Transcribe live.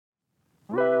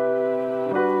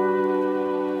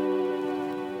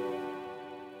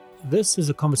This is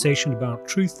a conversation about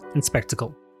truth and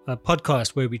spectacle, a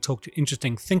podcast where we talk to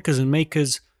interesting thinkers and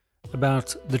makers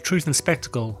about the truth and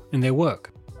spectacle in their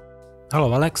work.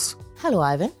 Hello, Alex. Hello,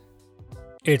 Ivan.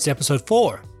 It's episode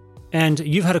 4, and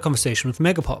you've had a conversation with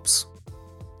Megapops.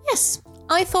 Yes,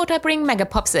 I thought I'd bring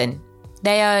Megapops in.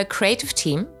 They are a creative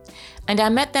team, and I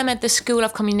met them at the School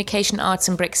of Communication Arts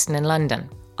in Brixton in London.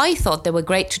 I thought they were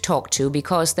great to talk to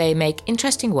because they make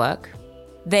interesting work,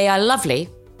 they are lovely,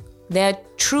 they're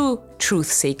true truth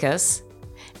seekers,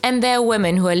 and they're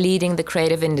women who are leading the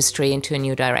creative industry into a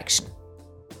new direction.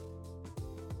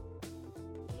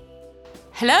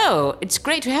 Hello, it's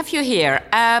great to have you here.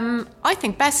 I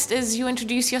think best is you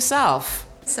introduce yourself.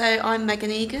 So I'm Megan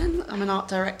Egan, I'm an art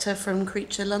director from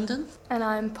Creature London. And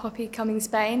I'm Poppy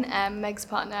Cummings-Bain, Meg's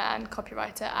partner and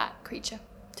copywriter at Creature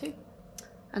too.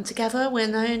 And together we're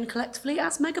known collectively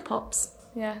as Megapops.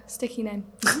 Yeah, sticky name.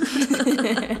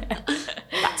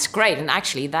 That's great, and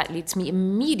actually that leads me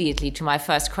immediately to my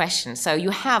first question. So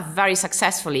you have very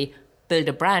successfully built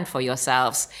a brand for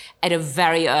yourselves at a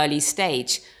very early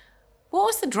stage. What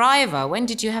was the driver? When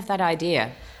did you have that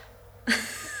idea?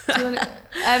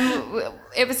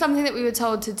 It was something that we were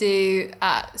told to do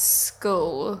at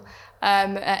school,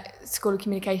 at School of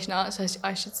Communication Arts,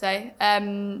 I should say.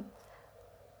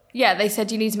 They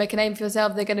said you need to make a name for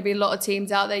yourself. There are going to be a lot of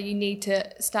teams out there. You need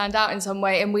to stand out in some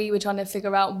way. And we were trying to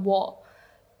figure out what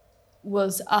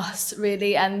was us,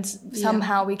 really. And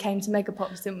somehow we came to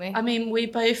Megapops, didn't we? I mean, we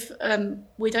both,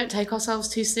 we don't take ourselves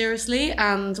too seriously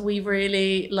and we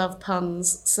really love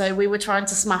puns. So we were trying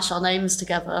to smash our names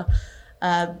together.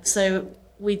 So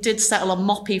we did settle on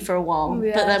Moppy for a while,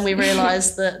 but then we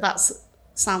realised that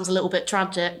sounds a little bit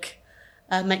tragic.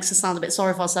 Makes us sound a bit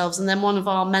sorry for ourselves. And then one of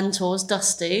our mentors,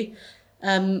 Dusty,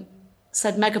 said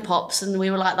Megapops, and we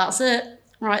were like, that's it,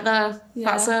 right there,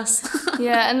 that's us.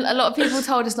 And a lot of people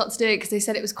told us not to do it because they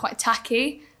said it was quite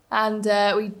tacky, and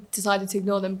we decided to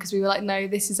ignore them because we were like, no,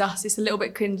 this is us. It's a little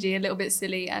bit cringy, a little bit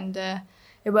silly, and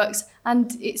it works.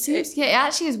 And it seems, it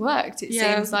actually has worked. It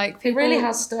seems like people... It really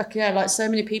has stuck, like so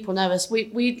many people know us.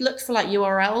 We looked for like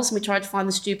URLs and we tried to find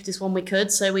the stupidest one we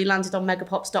could, so we landed on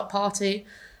megapops.party.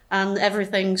 And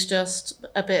everything's just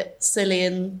a bit silly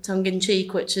and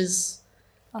tongue-in-cheek, which is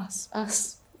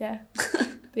us. Yeah.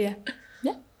 Yeah.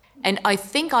 And I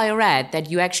think I read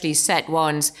that you actually said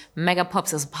once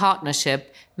Megapops is a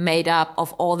partnership made up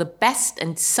of all the best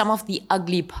and some of the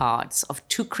ugly parts of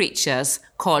two creatures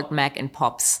called Meg and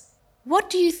Pops. What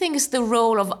do you think is the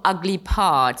role of ugly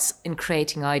parts in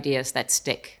creating ideas that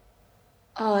stick?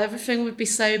 Oh, everything would be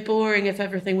so boring if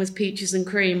everything was peaches and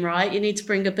cream, right? You need to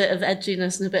bring a bit of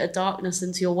edginess and a bit of darkness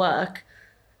into your work.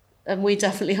 And we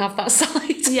definitely have that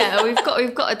side. Yeah, we've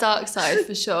got a dark side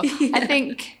for sure. Yeah. I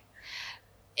think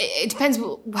it depends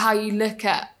how you look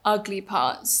at ugly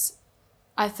parts.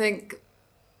 I think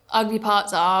ugly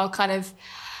parts are kind of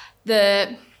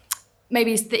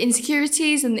maybe it's the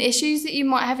insecurities and the issues that you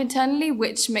might have internally,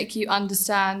 which make you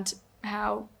understand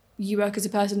how you work as a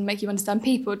person, make you understand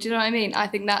people. Do you know what I mean? I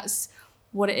think that's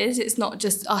what it is. It's not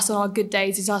just us on our good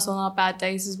days, it's us on our bad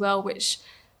days as well, which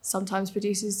sometimes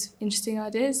produces interesting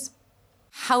ideas.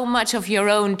 How much of your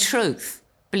own truth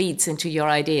bleeds into your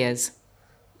ideas?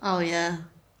 Oh, yeah.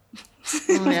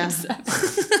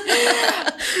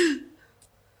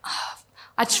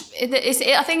 I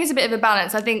think it's a bit of a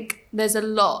balance. I think there's a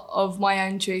lot of my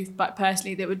own truth, but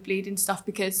personally, that would bleed into stuff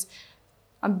because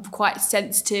I'm quite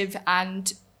sensitive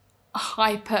and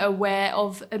hyper aware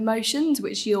of emotions,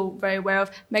 which you're very aware of.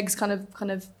 Meg's kind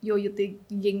of you're the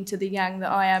yin to the yang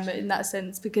that I am in that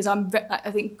sense, because I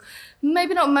think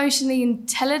maybe not emotionally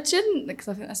intelligent, because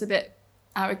I think that's a bit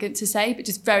arrogant to say, but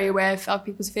just very aware of other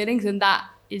people's feelings, and that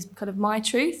is kind of my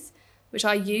truth, which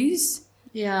I use.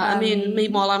 Yeah, I mean,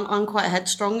 meanwhile, I'm quite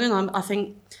headstrong, and I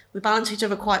think we balance each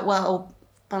other out quite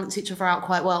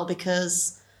well,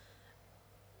 because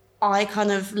I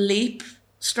kind of leap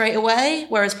straight away,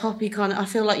 whereas Poppy I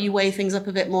feel like you weigh things up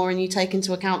a bit more and you take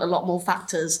into account a lot more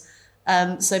factors.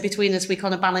 So between us, we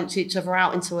kind of balance each other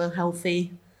out into a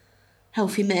healthy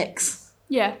mix.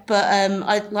 Yeah. But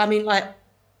I mean, like,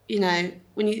 you know,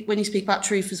 when you speak about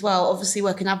truth as well, obviously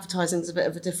working in advertising is a bit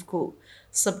of a difficult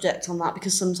subject on that,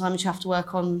 because sometimes you have to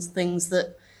work on things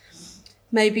that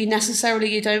maybe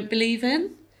necessarily you don't believe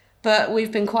in. But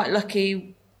we've been quite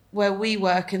lucky where we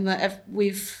work in that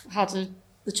we've had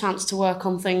the chance to work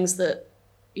on things that,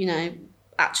 you know,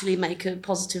 actually make a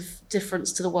positive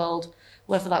difference to the world,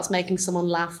 whether that's making someone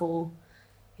laugh or,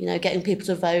 you know, getting people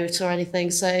to vote or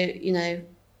anything. So, you know,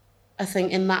 I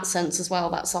think in that sense as well,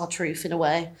 that's our truth in a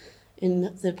way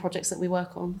in the projects that we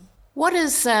work on. What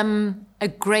is a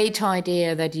great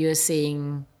idea that you're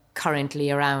seeing currently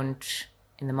around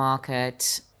in the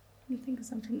market. I think of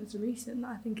something that's recent that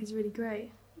I think is really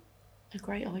great. A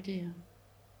great idea.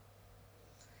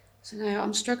 So no,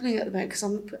 I'm struggling at the moment because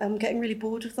I'm getting really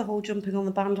bored with the whole jumping on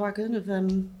the bandwagon of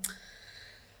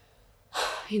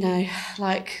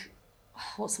like,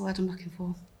 what's the word I'm looking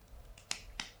for?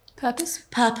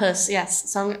 Purpose,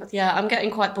 yes. So I'm getting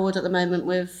quite bored at the moment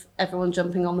with everyone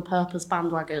jumping on the purpose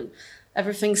bandwagon.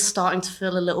 Everything's starting to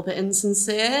feel a little bit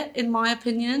insincere, in my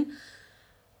opinion.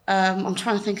 I'm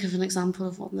trying to think of an example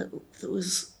of one that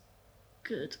was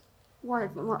good.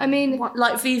 Like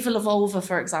Viva La Volva,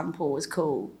 for example, was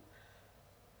cool.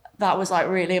 That was like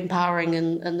really empowering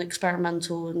and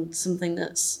experimental and something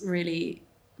that's really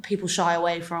people shy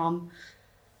away from.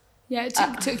 Yeah, it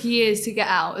took years to get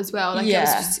out as well. It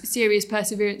was serious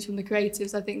perseverance from the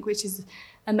creatives, I think, which is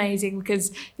amazing,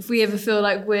 because if we ever feel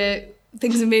like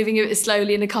things are moving a bit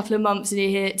slowly in a couple of months and you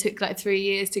hear it took like 3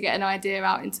 years to get an idea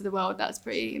out into the world, that's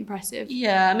pretty impressive.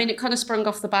 Yeah, I mean, it kind of sprung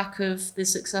off the back of the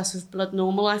success of Blood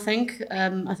Normal, I think.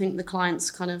 I think the clients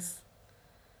kind of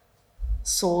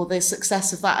saw the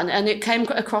success of that and it came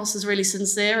across as really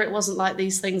sincere. It wasn't like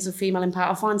these things of female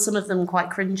empowerment. I find some of them quite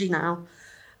cringy now.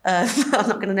 I'm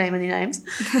not going to name any names,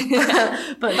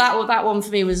 but that one for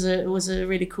me was a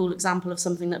really cool example of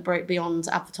something that broke beyond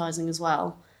advertising as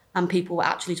well, and people were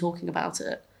actually talking about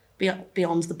it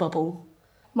beyond the bubble.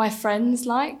 My friends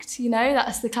liked,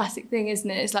 that's the classic thing,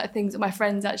 isn't it? It's like things that my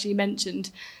friends actually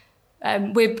mentioned.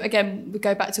 We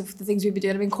go back to the things we've been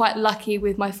doing. I've been quite lucky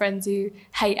with my friends who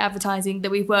hate advertising that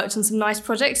we've worked on some nice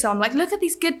projects. So I'm like, look at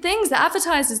these good things that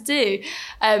advertisers do.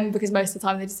 Because most of the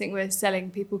time they just think we're selling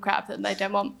people crap that they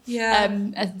don't want. Yeah.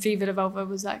 And Viva La Volva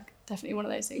was like definitely one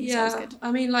of those things. Yeah. So it was good.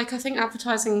 I mean, like, I think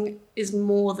advertising is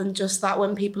more than just that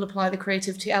when people apply the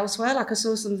creativity elsewhere. Like, I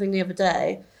saw something the other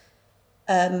day,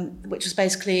 which was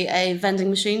basically a vending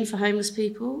machine for homeless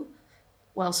people.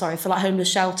 Well, sorry, for like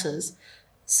homeless shelters.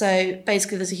 So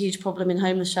basically there's a huge problem in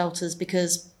homeless shelters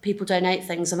because people donate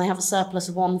things and they have a surplus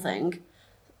of one thing,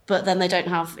 but then they don't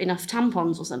have enough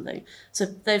tampons or something. So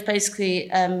they've basically,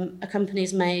 a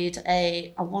company's made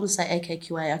I want to say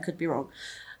AKQA, I could be wrong.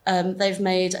 They've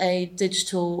made a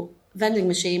digital vending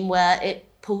machine where it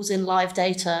pulls in live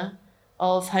data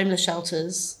of homeless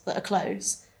shelters that are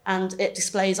closed and it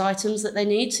displays items that they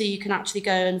need. So you can actually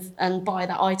go and buy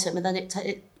that item and then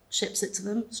it ships it to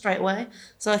them straight away.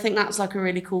 So I think that's like a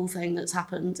really cool thing that's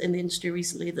happened in the industry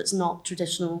recently that's not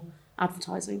traditional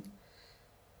advertising.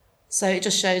 So it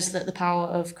just shows that the power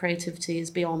of creativity is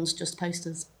beyond just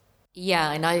posters.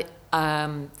 Yeah, and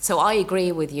I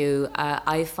agree with you.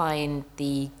 I find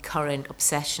the current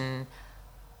obsession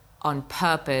on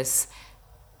purpose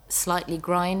slightly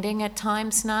grinding at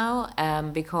times now,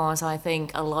 because I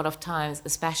think a lot of times,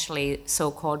 especially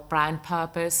so-called brand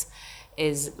purpose,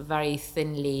 is very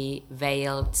thinly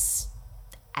veiled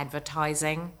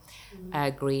advertising,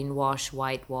 greenwash,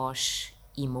 whitewash,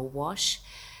 emo wash.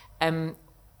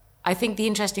 I think the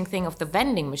interesting thing of the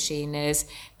vending machine is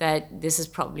that this is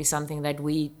probably something that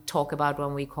we talk about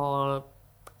when we call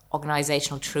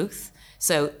organizational truth.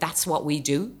 So that's what we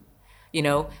do.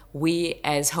 We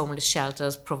as homeless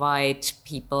shelters provide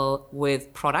people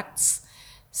with products.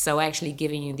 So actually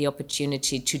giving you the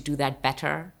opportunity to do that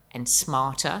better and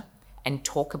smarter and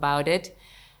talk about it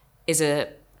is a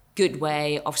good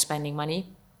way of spending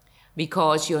money,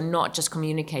 because you're not just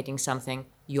communicating something,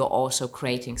 you're also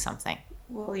creating something.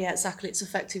 Well, yeah, exactly. It's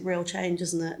affecting real change,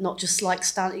 isn't it? Not just like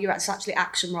it's actually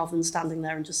action rather than standing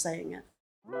there and just saying it.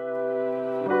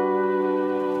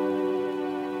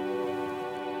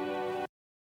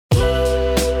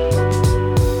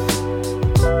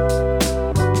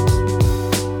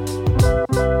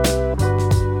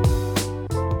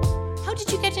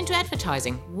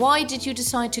 Advertising. Why did you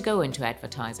decide to go into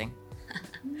advertising?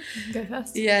 Go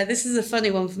first. Yeah, this is a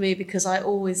funny one for me because I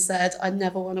always said I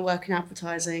never want to work in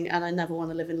advertising and I never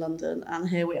want to live in London, and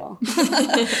here we are.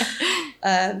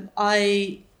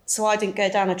 I didn't go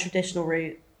down a traditional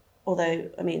route, although,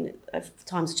 I mean,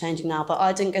 times are changing now, but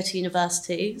I didn't go to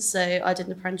university, so I did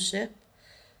an apprenticeship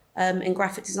in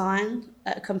graphic design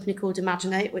at a company called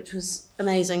Imaginate, which was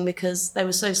amazing because they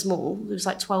were so small. There was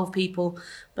like 12 people,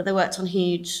 but they worked on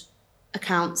huge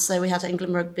accounts. So we had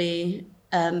England Rugby,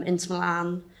 Inter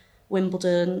Milan,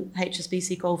 Wimbledon,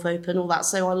 HSBC Golf Open, all that.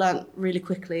 So I learnt really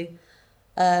quickly.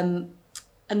 And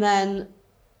then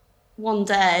one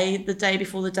day, the day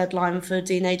before the deadline for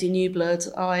D&AD New Blood,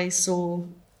 I saw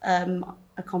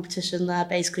a competition there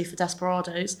basically for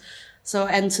Desperados. So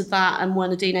I entered that and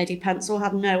won a D&AD pencil.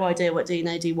 Had no idea what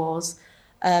D&AD was.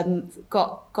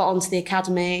 Got onto the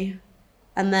academy.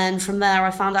 And then from there,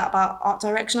 I found out about art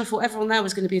direction. I thought everyone there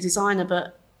was going to be a designer,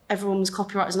 but everyone was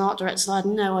copywriters and art directors, and I had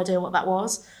no idea what that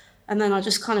was. And then I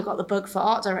just kind of got the bug for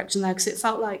art direction there because it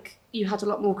felt like you had a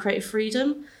lot more creative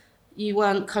freedom. You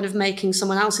weren't kind of making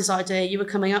someone else's idea, you were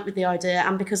coming up with the idea.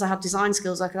 And because I had design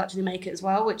skills, I could actually make it as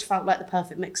well, which felt like the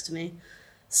perfect mix to me.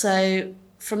 So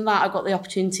from that, I got the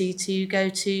opportunity to go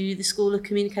to the School of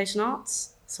Communication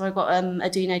Arts. So I got a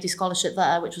Dean AD scholarship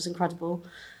there, which was incredible.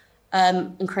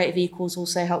 And Creative Equals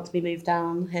also helped me move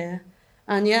down here.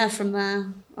 And yeah, from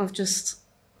there, I've just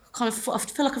I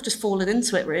feel like I've just fallen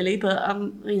into it really, but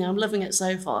I'm loving it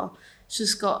so far.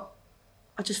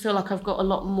 I just feel like I've got a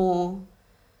lot more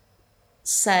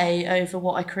say over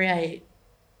what I create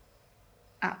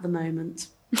at the moment.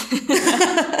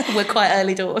 We're quite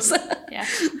early doors. Yeah.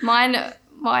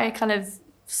 My kind of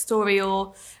story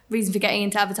or reason for getting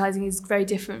into advertising is very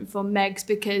different from Meg's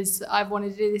because I've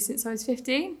wanted to do this since I was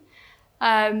 15.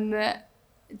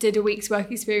 Did a week's work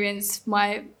experience.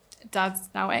 My dad's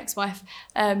now ex-wife,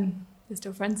 they're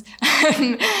still friends,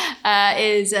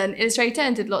 is an illustrator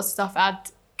and did lots of stuff, ad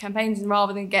campaigns, and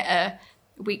rather than get a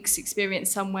week's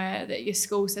experience somewhere that your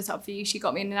school set up for you, she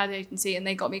got me in an ad agency and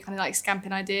they got me kind of like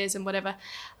scamping ideas and whatever.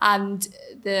 And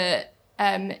the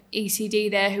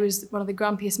ECD there, who was one of the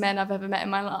grumpiest men I've ever met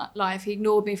in my life, he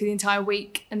ignored me for the entire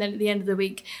week, and then at the end of the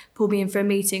week pulled me in for a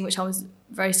meeting, which I was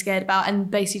very scared about,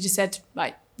 and basically just said,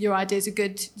 like, your ideas are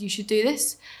good, you should do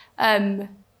this.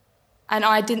 And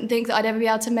I didn't think that I'd ever be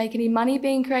able to make any money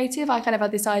being creative. I kind of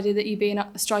had this idea that you'd be a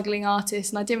struggling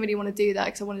artist, and I didn't really want to do that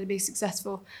because I wanted to be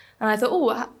successful. And I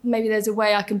thought, maybe there's a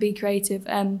way I can be creative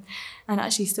and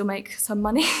actually still make some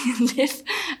money and live.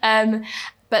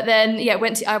 But then, I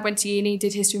went to uni,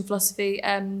 did history and philosophy,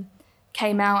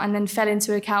 came out and then fell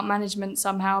into account management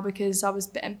somehow because I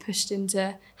was pushed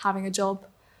into having a job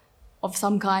of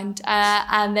some kind,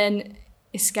 and then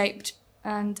escaped.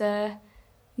 And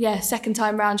second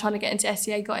time round trying to get into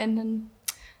SEA, got in and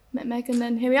met Meg, and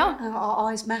then here we are.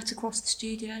 Our eyes met across the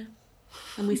studio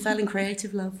and we fell in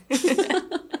creative love.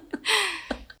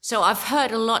 So I've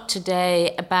heard a lot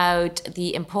today about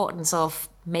the importance of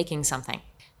making something.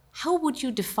 How would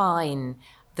you define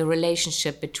the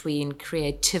relationship between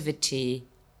creativity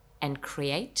and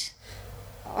create?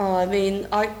 Oh, I mean,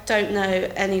 I don't know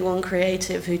anyone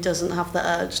creative who doesn't have the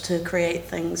urge to create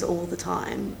things all the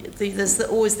time. There's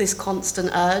always this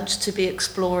constant urge to be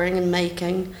exploring and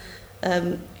making,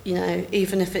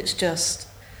 even if it's just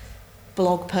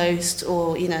blog post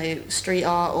or, street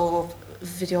art or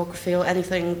videography or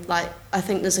anything. Like, I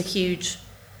think there's a huge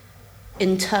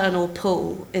internal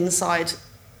pull inside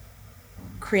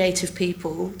creative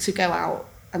people to go out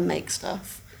and make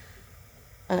stuff.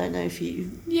 I don't know if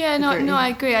you agree. I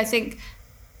agree. I think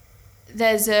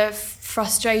there's a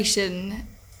frustration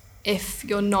if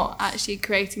you're not actually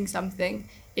creating something,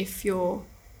 if you're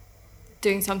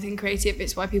doing something creative.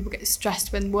 It's why people get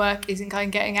stressed when work isn't kind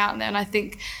of getting out there. And I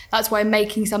think that's why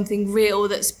making something real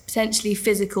that's potentially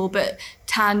physical but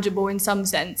tangible in some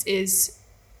sense is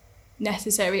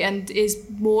necessary and is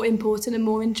more important and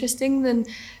more interesting than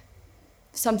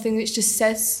something which just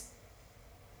says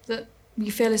that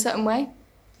you feel a certain way.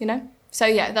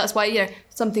 So that's why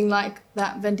something like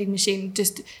that vending machine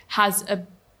just has a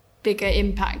bigger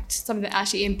impact. Something that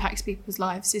actually impacts people's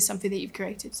lives is something that you've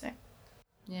created. So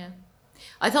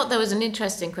I thought there was an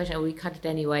interesting question, we cut it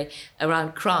anyway,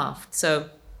 around craft.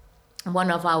 So one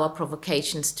of our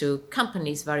provocations to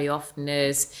companies very often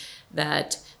is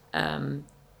that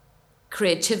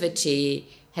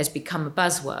creativity has become a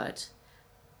buzzword,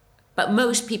 but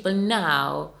most people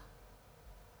now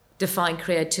define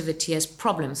creativity as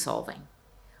problem solving,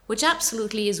 which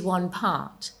absolutely is one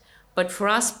part. But for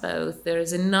us both, there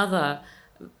is another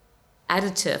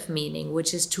additive meaning,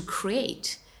 which is to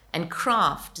create. And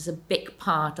craft is a big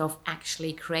part of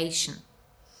actually creation.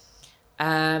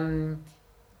 Do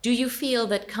you feel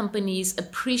that companies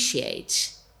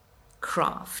appreciate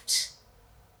craft?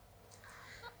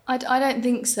 I don't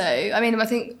think so. I mean, I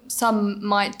think some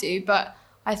might do, but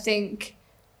I think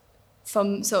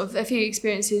from sort of a few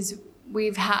experiences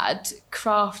we've had,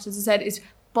 craft, as I said, is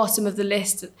bottom of the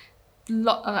list.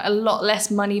 A lot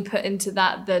less money put into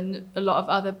that than a lot of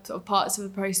other sort of parts of the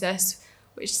process,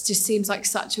 which just seems like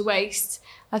such a waste.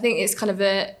 I think it's kind of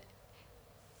to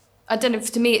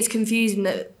me it's confusing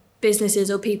that businesses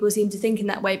or people seem to think in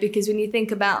that way, because when you think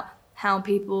about how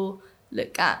people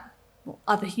look at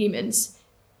other humans,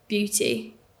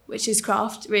 beauty, which is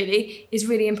craft really, is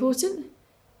really important.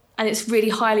 And it's really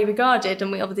highly regarded,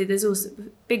 and there's also a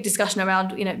big discussion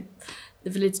around, the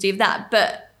validity of that.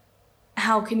 But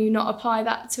how can you not apply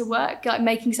that to work? Like,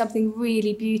 making something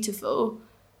really beautiful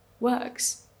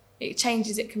works. It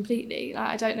changes it completely. Like,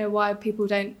 I don't know why people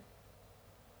don't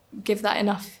give that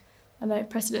enough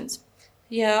precedents.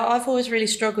 Yeah, I've always really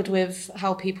struggled with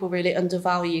how people really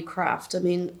undervalue craft. I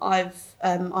mean, I'm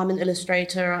an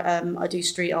illustrator. I do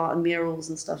street art and murals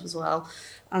and stuff as well,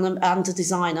 and I'm a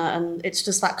designer. And it's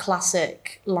just that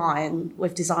classic line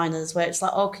with designers where it's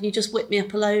like, "Oh, can you just whip me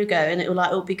up a logo?" And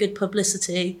it'll be good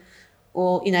publicity,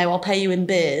 or I'll pay you in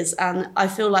beers. And I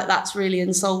feel like that's really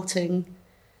insulting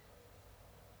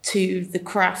to the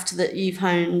craft that you've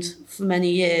honed for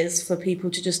many years, for people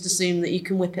to just assume that you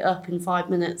can whip it up in 5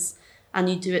 minutes and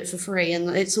you do it for free. And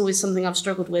it's always something I've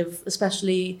struggled with,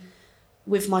 especially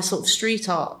with my sort of street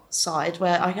art side,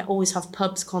 where I always have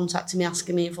pubs contacting me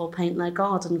asking me if I'll paint their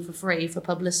garden for free for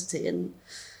publicity. And,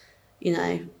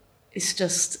 it's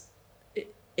just,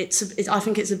 I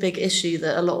think it's a big issue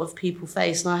that a lot of people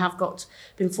face. And I have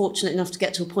been fortunate enough to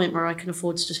get to a point where I can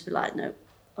afford to just be like, no,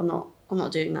 I'm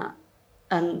not doing that.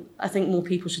 And I think more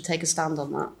people should take a stand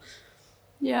on that.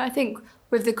 Yeah, I think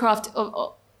with the craft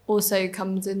also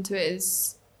comes into it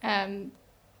is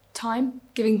time,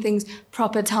 giving things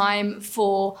proper time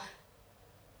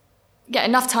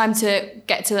enough time to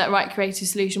get to that right creative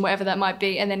solution, whatever that might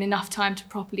be, and then enough time to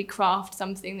properly craft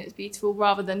something that's beautiful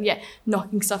rather than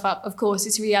knocking stuff up. Of course,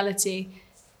 it's reality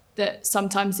that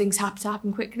sometimes things have to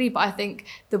happen quickly, but I think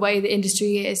the way the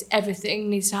industry is, everything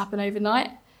needs to happen overnight.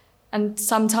 And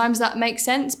sometimes that makes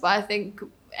sense, but I think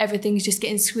everything's just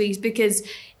getting squeezed, because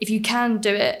if you can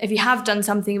do it, if you have done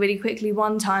something really quickly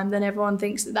one time, then everyone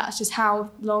thinks that that's just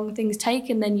how long things take,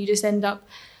 and then you just end up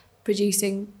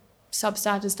producing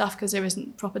substandard stuff because there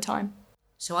isn't proper time.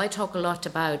 So I talk a lot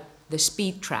about the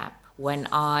speed trap when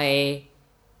I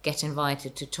get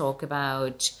invited to talk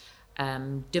about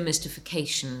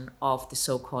demystification of the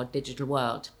so-called digital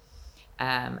world.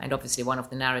 And obviously one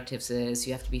of the narratives is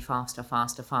you have to be faster,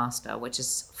 faster, faster, which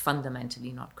is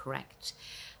fundamentally not correct.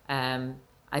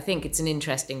 I think it's an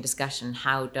interesting discussion.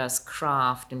 How does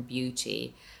craft and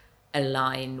beauty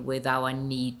align with our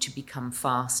need to become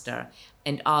faster?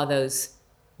 And are those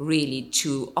really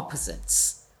two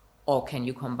opposites? Or can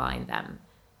you combine them?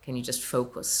 Can you just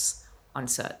focus on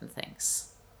certain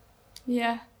things?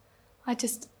 Yeah, I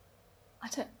think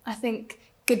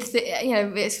it's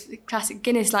a classic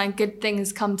Guinness line, good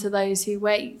things come to those who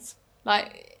wait.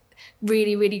 Like,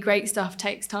 really, really great stuff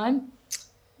takes time,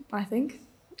 I think.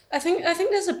 I think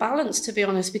there's a balance, to be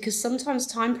honest, because sometimes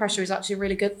time pressure is actually a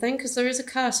really good thing, because there is a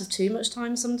curse of too much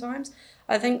time sometimes.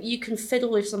 I think you can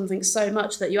fiddle with something so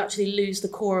much that you actually lose the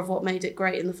core of what made it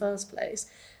great in the first place.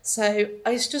 So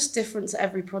it's just different to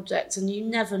every project, and you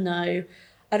never know.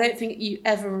 I don't think you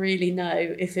ever really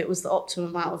know if it was the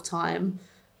optimum amount of time,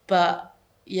 but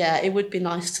yeah, it would be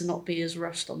nice to not be as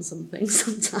rushed on something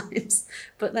sometimes.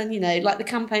 But then, like the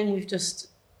campaign we've just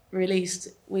released,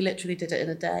 we literally did it in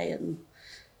a day, and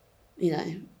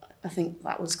I think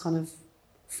that was kind of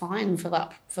fine for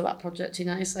that project,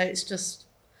 So it's just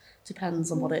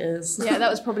depends on what it is. Yeah, that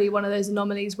was probably one of those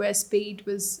anomalies where speed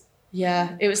was...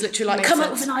 Yeah, it was literally like, come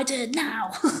up with an idea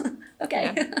now.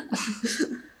 Okay. Yeah.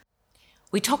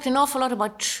 We talked an awful lot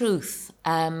about truth.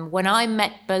 When I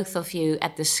met both of you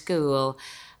at the school,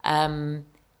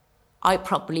 I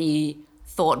probably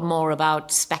thought more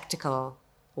about spectacle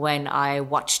when I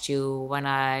watched you, when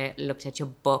I looked at your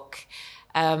book.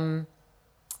 Do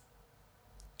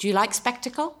you like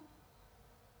spectacle?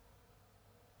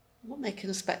 I'm not making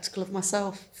a spectacle of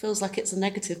myself. Feels like it's a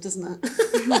negative, doesn't it?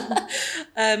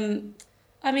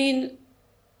 I mean,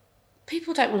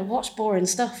 people don't want to watch boring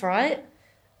stuff, right?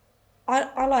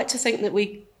 I like to think that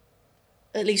we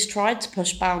at least tried to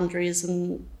push boundaries,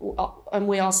 and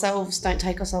we ourselves don't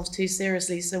take ourselves too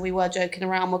seriously. So we were joking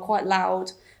around. We're quite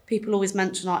loud. People always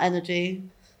mention our energy,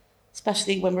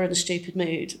 especially when we're in a stupid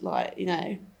mood,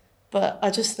 But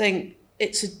I just think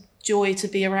it's a joy to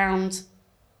be around.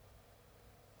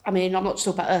 I mean, I'm not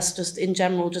talking about us, just in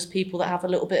general, just people that have a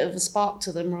little bit of a spark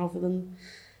to them rather than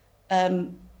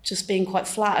just being quite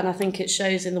flat. And I think it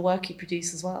shows in the work you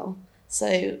produce as well.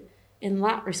 So in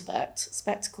that respect,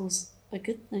 spectacle's a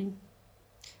good thing.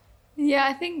 Yeah,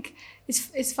 I think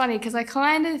it's funny because I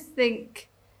kind of think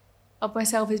of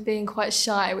myself as being quite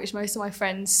shy, which most of my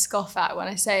friends scoff at when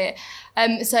I say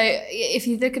it. So if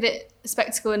you look at it,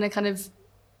 spectacle in a kind of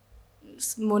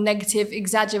more negative,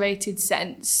 exaggerated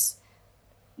sense,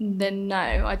 then no,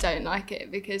 I don't like it,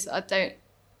 because I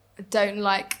don't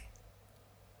like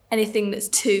anything that's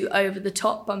too over the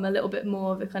top. I'm a little bit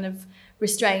more of a kind of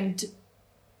restrained,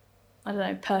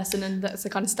 person, and that's the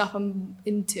kind of stuff I'm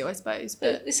into, I suppose.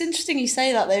 But it's interesting you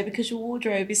say that, though, because your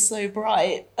wardrobe is so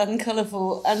bright and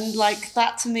colourful, and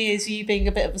that to me is you being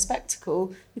a bit of a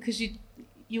spectacle, because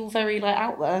you're very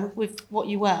out there with what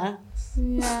you wear.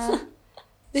 Yeah.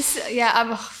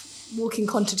 I'm a walking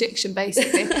contradiction,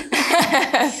 basically.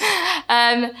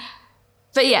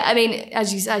 But yeah, I mean,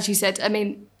 as you said, I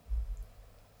mean,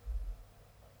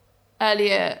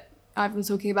 earlier Ivan was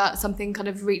talking about something kind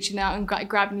of reaching out and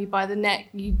grabbing you by the neck.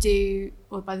 You do,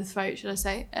 or by the throat, should I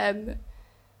say?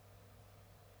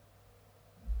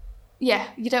 Yeah,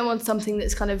 you don't want something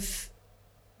that's kind of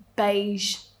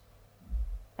beige.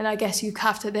 And I guess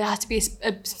there has to be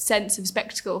a sense of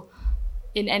spectacle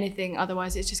in anything,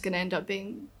 otherwise it's just going to end up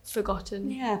being forgotten.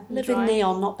 Yeah, live in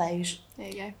neon, not beige. There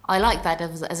you go. I like that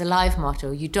as a live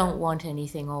motto. You don't want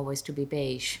anything always to be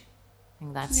beige.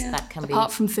 I think that can be...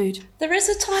 Apart from food. There is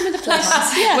a time and a place.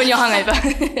 When you're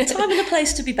hungover. A time and a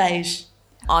place to be beige.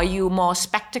 Are you more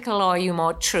spectacle or are you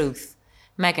more truth?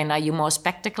 Megan, are you more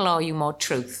spectacle or are you more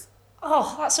truth?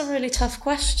 Oh, that's a really tough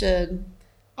question.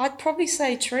 I'd probably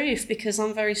say truth because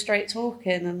I'm very straight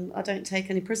talking and I don't take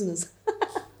any prisoners.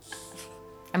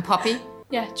 And Poppy?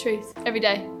 Yeah, truth. Every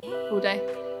day. All day.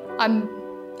 I'm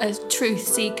a truth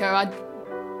seeker. I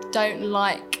don't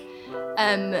like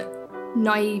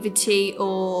naivety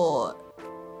or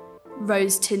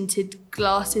rose-tinted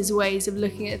glasses ways of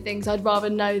looking at things. I'd rather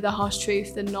know the harsh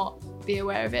truth than not be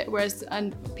aware of it.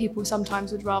 And people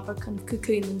sometimes would rather kind of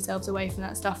cocoon themselves away from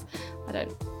that stuff. I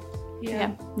don't.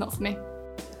 Yeah, not for me.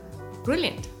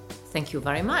 Brilliant. Thank you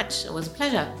very much. It was a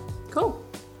pleasure. Cool.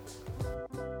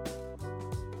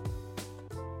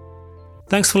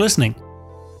 Thanks for listening.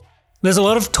 There's a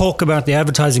lot of talk about the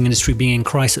advertising industry being in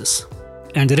crisis,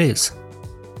 and it is.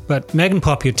 But Meg and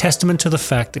Poppy are testament to the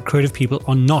fact that creative people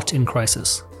are not in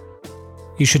crisis.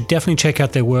 You should definitely check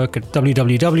out their work at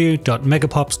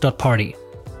www.megapops.party.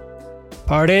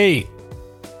 Party!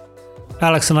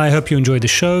 Alex and I hope you enjoyed the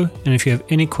show, and if you have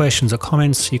any questions or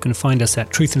comments, you can find us at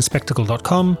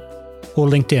truthandspectacle.com or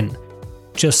LinkedIn.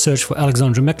 Just search for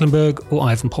Alexandra Mecklenburg or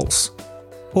Ivan Pulse.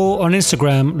 Or on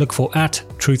Instagram, look for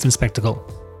 @TruthAndSpectacle.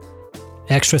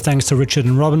 Extra thanks to Richard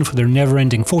and Robin for their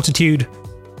never-ending fortitude.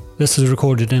 This is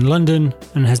recorded in London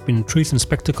and has been a Truth and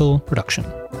Spectacle production.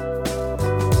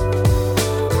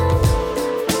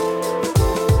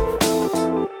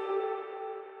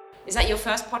 Is that your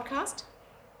first podcast?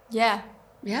 Yeah.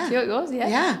 Yeah. Yours, yeah.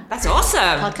 Yeah. That's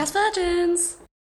awesome. Podcast virgins.